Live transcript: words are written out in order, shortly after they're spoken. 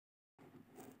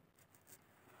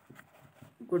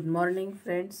Good morning,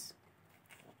 friends.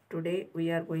 Today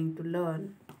we are going to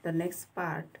learn the next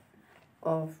part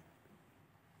of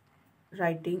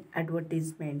writing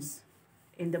advertisements.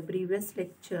 In the previous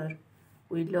lecture,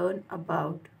 we learned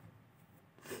about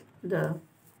the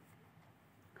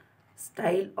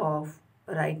style of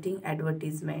writing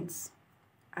advertisements,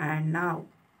 and now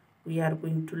we are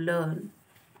going to learn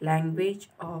language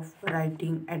of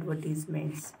writing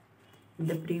advertisements. In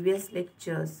the previous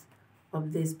lectures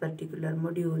of this particular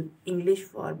module, English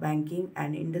for Banking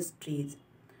and Industries,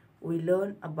 we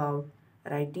learn about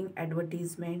writing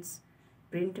advertisements,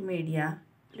 print media,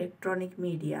 electronic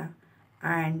media,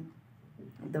 and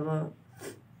the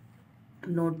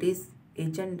notice,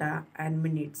 agenda, and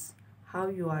minutes. How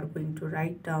you are going to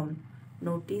write down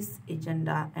notice,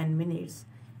 agenda, and minutes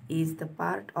is the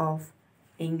part of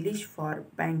English for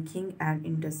Banking and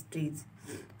Industries.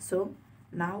 So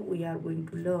now we are going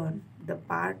to learn the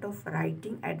part of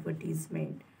writing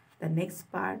advertisement. The next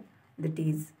part, that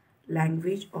is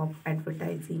language of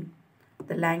advertising.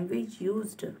 The language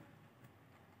used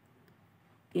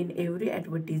in every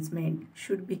advertisement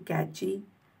should be catchy,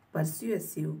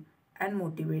 persuasive, and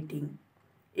motivating.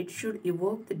 It should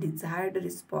evoke the desired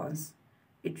response.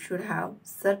 It should have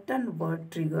certain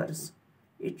word triggers.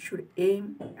 It should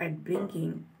aim at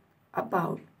bringing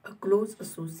about a close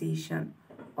association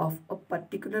of a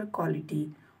particular quality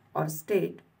or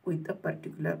state with a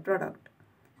particular product.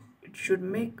 It should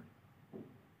make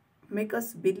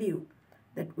us believe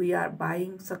that we are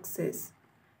buying success,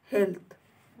 health,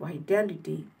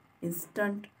 vitality,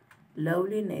 instant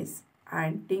loveliness,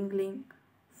 and tingling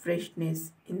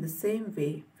freshness in the same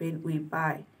way when we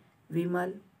buy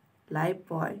Vimal,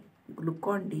 Lifebuoy,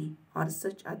 Glucon-D, or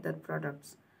such other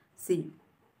products. See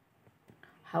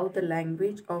how the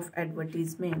language of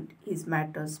advertisement is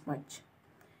matters much.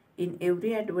 In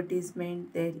every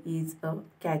advertisement, there is a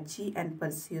catchy and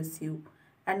persuasive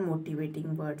and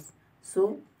motivating words.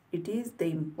 So, it is the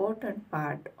important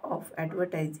part of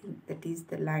advertising, that is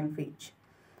the language.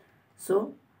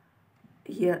 So,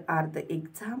 here are the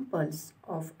examples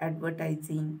of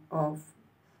advertising of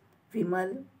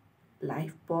Vimal,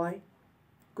 Lifebuoy,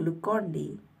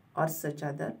 Glucon-D, or such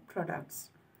other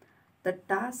products. The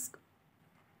task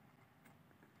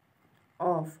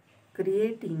of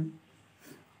creating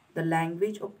the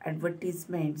language of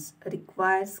advertisements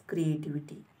requires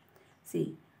creativity.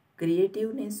 See,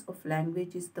 creativeness of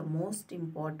language is the most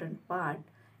important part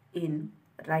in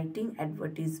writing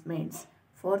advertisements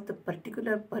for the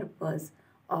particular purpose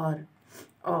or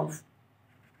of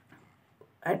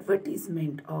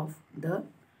advertisement of the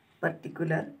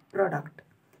particular product.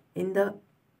 In the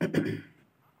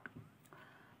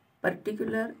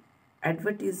particular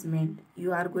advertisement,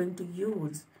 you are going to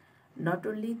use not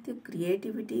only the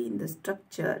creativity in the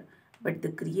structure but the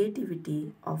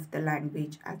creativity of the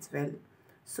language as well.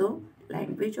 So,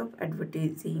 language of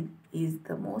advertising is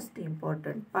the most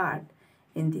important part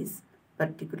in this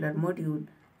particular module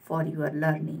for your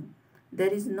learning.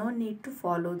 There is no need to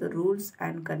follow the rules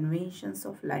and conventions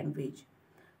of language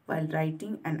while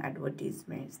writing an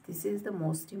advertisement. This is the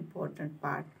most important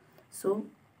part. So,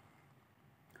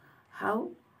 how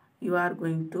you are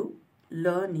going to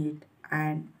learn it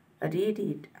and read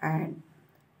it and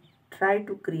try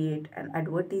to create an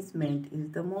advertisement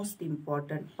is the most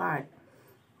important part.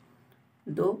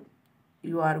 Though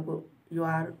you are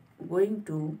going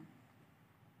to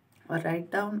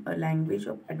write down a language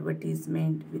of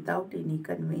advertisement without any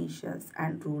conventions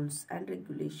and rules and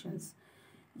regulations,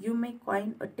 you may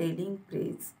coin a telling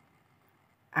phrase,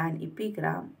 an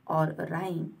epigram, or a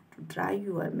rhyme to drive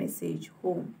your message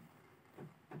home.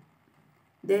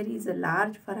 There is a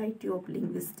large variety of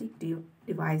linguistic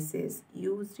devices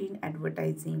used in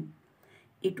advertising.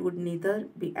 It would neither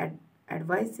be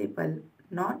advisable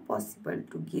nor possible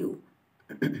to give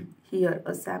here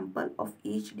a sample of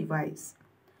each device.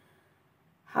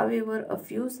 However, a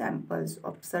few samples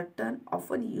of certain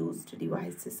often used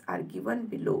devices are given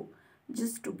below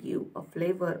just to give a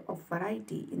flavor of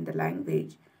variety in the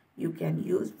language you can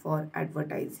use for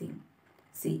advertising.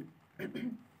 See,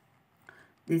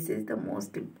 this is the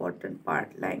most important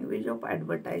part. Language of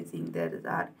advertising. There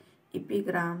are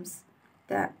epigrams,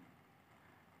 that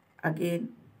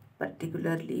again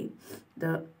particularly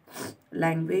the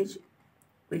language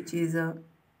which is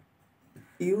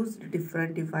used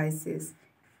different devices,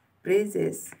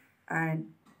 phrases,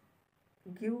 and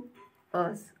give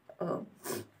us a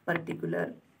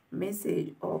particular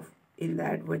message of in the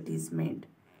advertisement.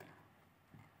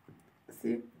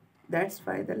 See, that's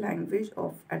why the language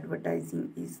of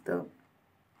advertising is the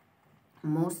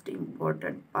most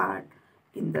important part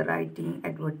in the writing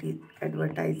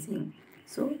advertising.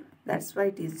 So that's why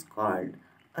it is called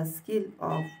a skill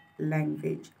of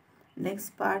language.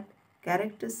 Next part,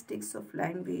 characteristics of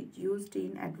language used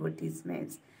in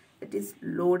advertisements. It is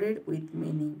loaded with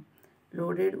meaning.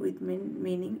 Loaded with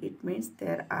meaning, it means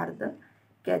there are the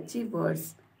catchy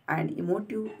words and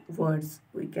emotive words.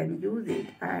 We can use it,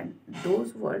 and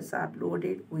those words are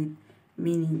loaded with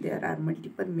meaning. There are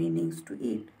multiple meanings to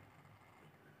it.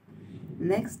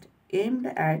 Next, aimed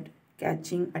at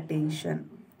catching attention,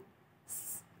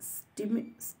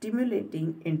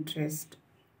 stimulating interest,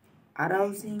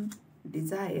 arousing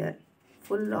desire,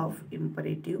 full of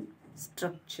imperative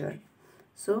structure.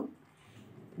 So,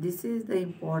 this is the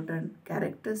important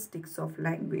characteristics of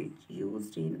language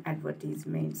used in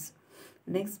advertisements.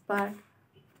 Next part,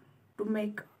 to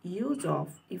make use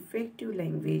of effective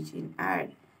language in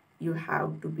ad, you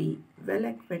have to be well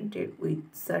acquainted with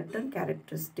certain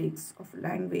characteristics of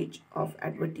language of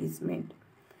advertisement.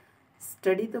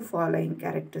 Study the following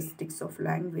characteristics of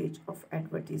language of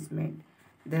advertisement.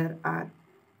 There are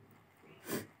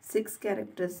 6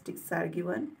 characteristics are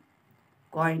given: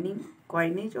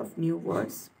 coinage of new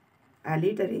words,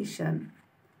 alliteration,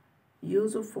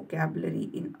 use of vocabulary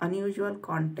in unusual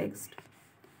context,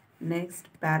 next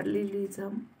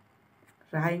parallelism,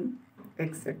 rhyme,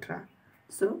 etc.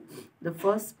 So the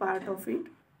first part of it,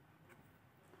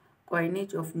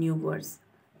 coinage of new words,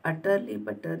 utterly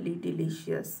butterly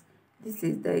delicious. This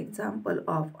is the example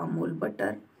of Amul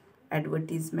butter,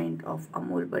 advertisement of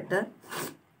Amul butter.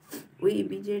 We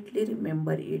immediately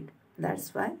remember it.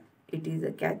 That's why it is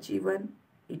a catchy one.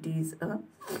 It is a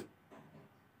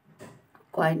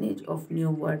coinage of new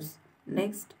words.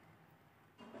 Next,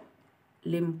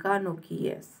 Limca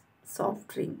Nokias, soft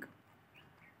drink,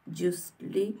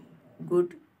 juicely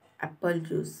good apple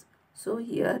juice. So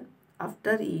here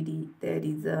after ed there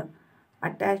is a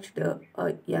attached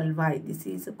ly. This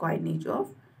is a coinage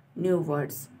of new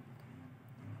words.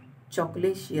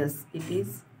 Chocolatious, it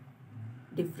is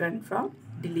different from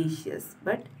delicious,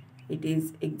 but it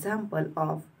is example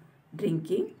of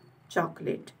drinking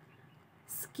chocolate.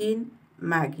 Skin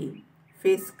Maggie,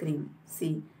 face cream.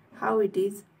 See how it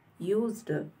is used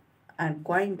and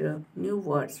coined new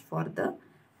words for the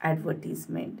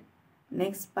advertisement.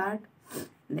 Next part,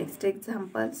 next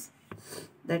examples,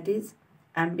 that is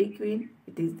ambiguine.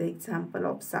 It is the example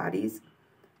of saris,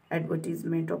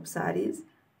 advertisement of saris.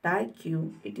 Tie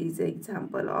Q, it is the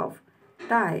example of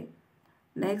tie.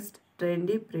 Next,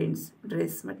 trendy prints,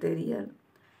 dress material.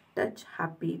 Touch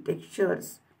happy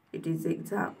textures, it is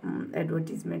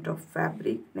advertisement of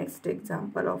fabric. Next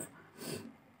example of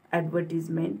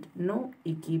advertisement, no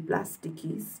icky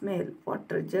plasticky smell,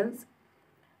 water gels.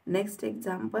 Next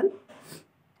example,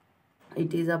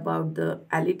 it is about the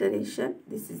alliteration.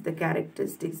 This is the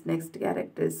characteristics. Next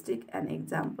characteristic and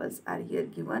examples are here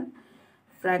given.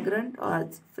 Fragrant or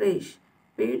fresh,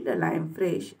 peeled lime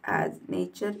fresh as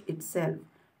nature itself.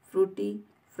 Fruity,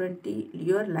 fronty,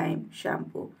 lure lime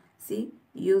shampoo. See,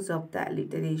 use of the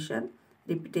alliteration,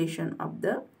 repetition of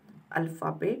the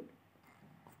alphabet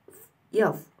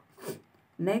F.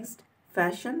 Next,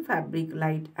 fashion fabric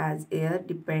light as air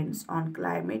depends on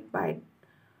climate by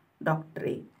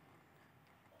Dr.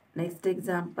 Next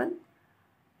example,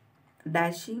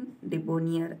 dashing,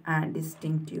 debonair and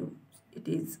distinctive. It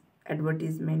is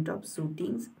advertisement of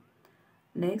suitings.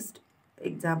 Next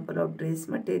example of dress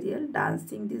material,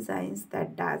 dancing designs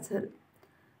that dazzle.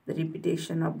 The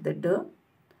repetition of the D.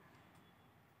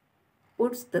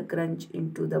 Puts the crunch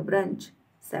into the brunch.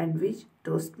 Sandwich,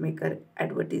 toast maker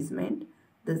advertisement.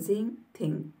 The zing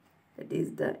thing, that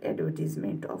is the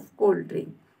advertisement of cold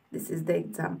drink. This is the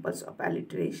examples of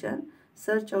alliteration.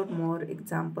 Search out more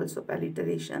examples of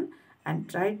alliteration and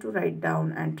try to write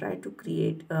down and try to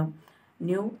create a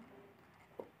new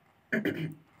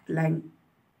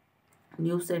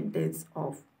new sentence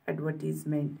of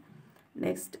advertisement.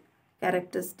 Next,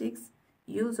 characteristics,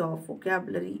 use of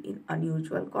vocabulary in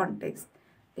unusual context.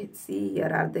 Let's see,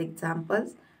 here are the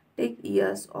examples. Take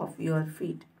ears off your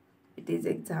feet. It is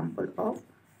example of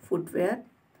footwear.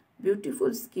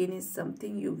 Beautiful skin is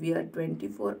something you wear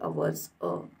 24 hours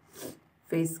a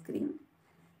face cream.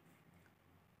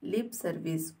 Lip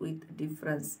service with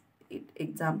difference. It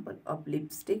example of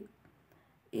lipstick.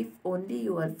 If only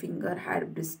your finger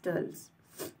had bristles.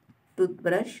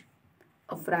 Toothbrush.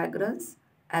 A fragrance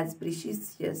as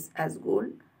precious as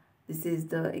gold. This is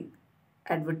the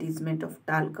advertisement of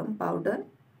talcum powder.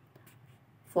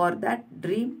 For that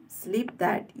dream, sleep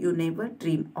that you never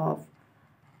dream of.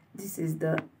 This is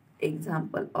the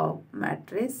example of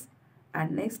mattress.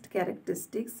 And next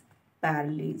characteristics,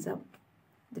 parallelism.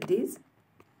 That is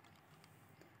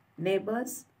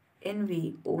neighbors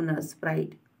envy, owners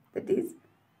pride. That is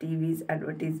TV's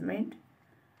advertisement.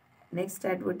 Next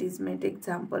advertisement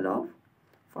example of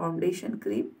foundation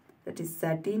cream, that is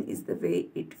satin is the way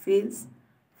it feels,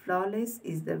 flawless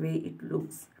is the way it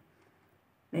looks.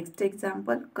 Next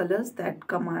example, colors that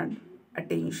command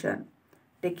attention,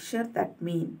 texture that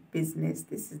mean business.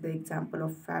 This is the example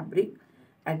of fabric,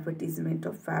 advertisement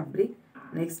of fabric.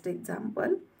 Next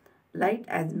example, light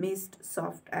as mist,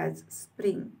 soft as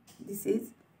spring. This is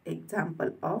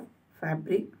example of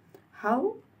fabric.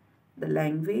 How the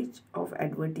language of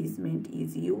advertisement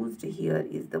is used here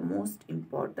is the most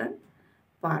important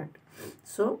part.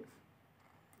 So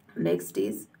next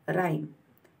is rhyme.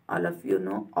 All of you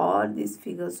know all these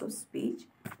figures of speech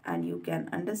and you can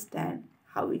understand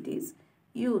how it is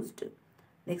used.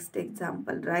 Next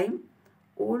example, rhyme.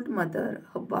 Old mother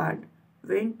Hubbard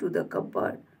went to the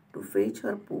cupboard to fetch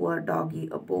her poor doggy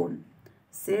a bone.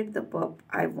 Said the pup,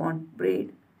 I want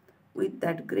bread with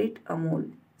that great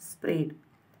Amul spread,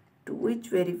 to which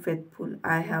very faithful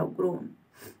I have grown.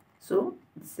 So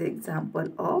this is example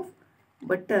of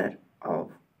butter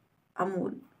of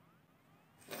Amul.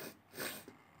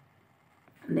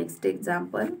 Next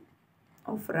example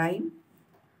of rhyme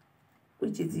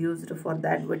which is used for the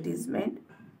advertisement,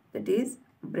 that is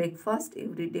breakfast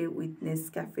every day with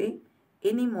Nescafe.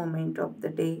 Any moment of the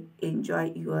day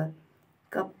enjoy your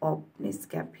cup of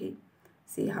Nescafe.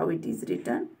 See how it is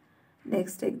written.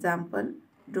 Next example,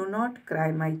 do not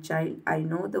cry my child. I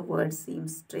know the word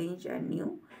seems strange and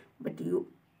new, but you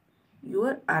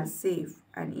are safe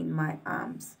and in my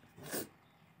arms.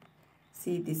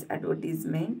 See this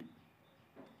advertisement.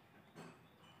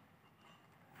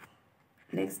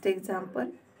 Next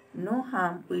example, no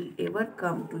harm will ever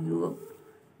come to you.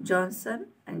 Johnson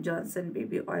and Johnson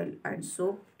baby oil and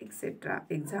soap, etc.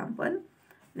 Example.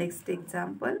 Next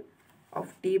example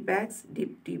of tea bags,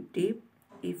 deep, deep, deep.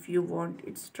 If you want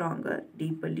it stronger,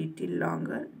 deep a little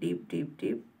longer, deep, deep,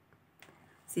 deep.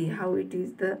 See how it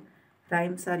is the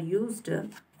rhymes are used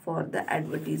for the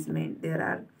advertisement. There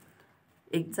are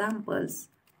examples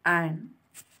and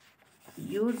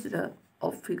used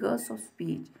of figures of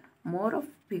speech. More of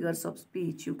figures of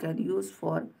speech you can use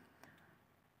for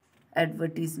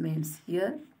advertisements.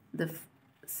 Here the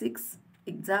 6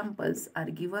 examples are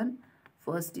given.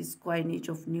 First is coinage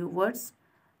of new words.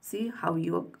 See how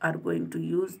you are going to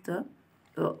use the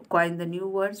coin the new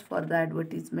words for the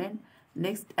advertisement.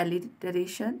 Next,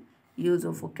 alliteration, use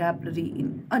of vocabulary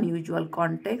in unusual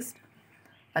context.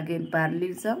 Again,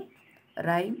 parallelism,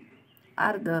 rhyme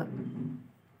are the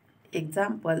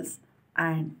examples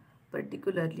and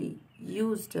particularly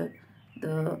used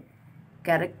the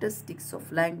characteristics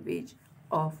of language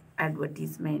of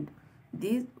advertisement.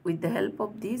 With the help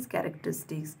of these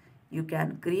characteristics, you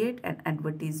can create an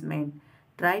advertisement.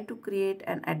 Try to create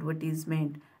an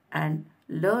advertisement and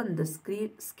learn the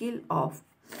skill of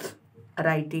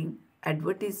writing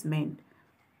advertisement.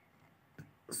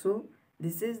 So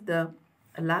this is the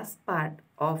last part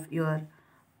of your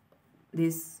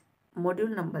this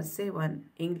module number 7,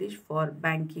 English for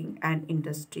banking and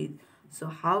industry. So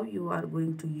how you are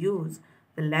going to use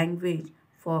the language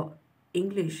for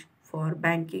English for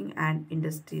banking and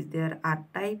industries. There are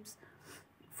types.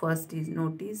 First is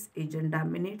notice, agenda,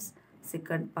 minutes.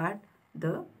 Second part,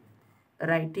 the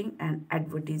writing and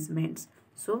advertisements.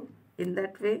 So in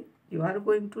that way you are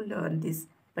going to learn this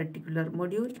particular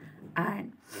module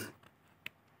and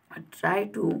try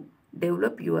to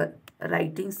develop your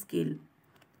writing skill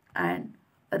and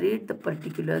read the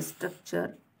particular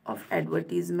structure of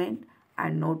advertisement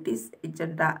and notice,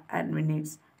 agenda and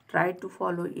minutes. Try to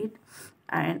follow it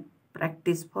and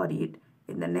practice for it.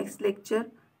 In the next lecture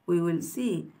we will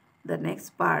see the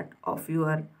next part of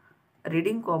your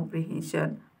reading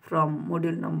comprehension from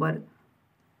module number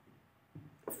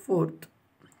 4th,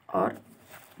 or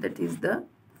that is the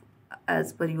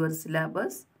as per your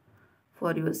syllabus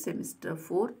for your semester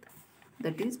 4th,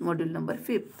 that is module number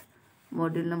 5th.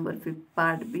 Module number 5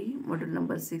 part B, module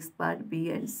number 6 part B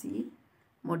and C,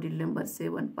 module number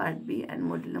 7 part B and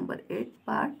module number 8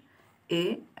 part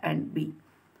A and B.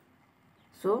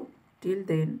 So till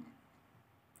then,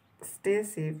 stay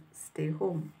safe, stay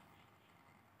home.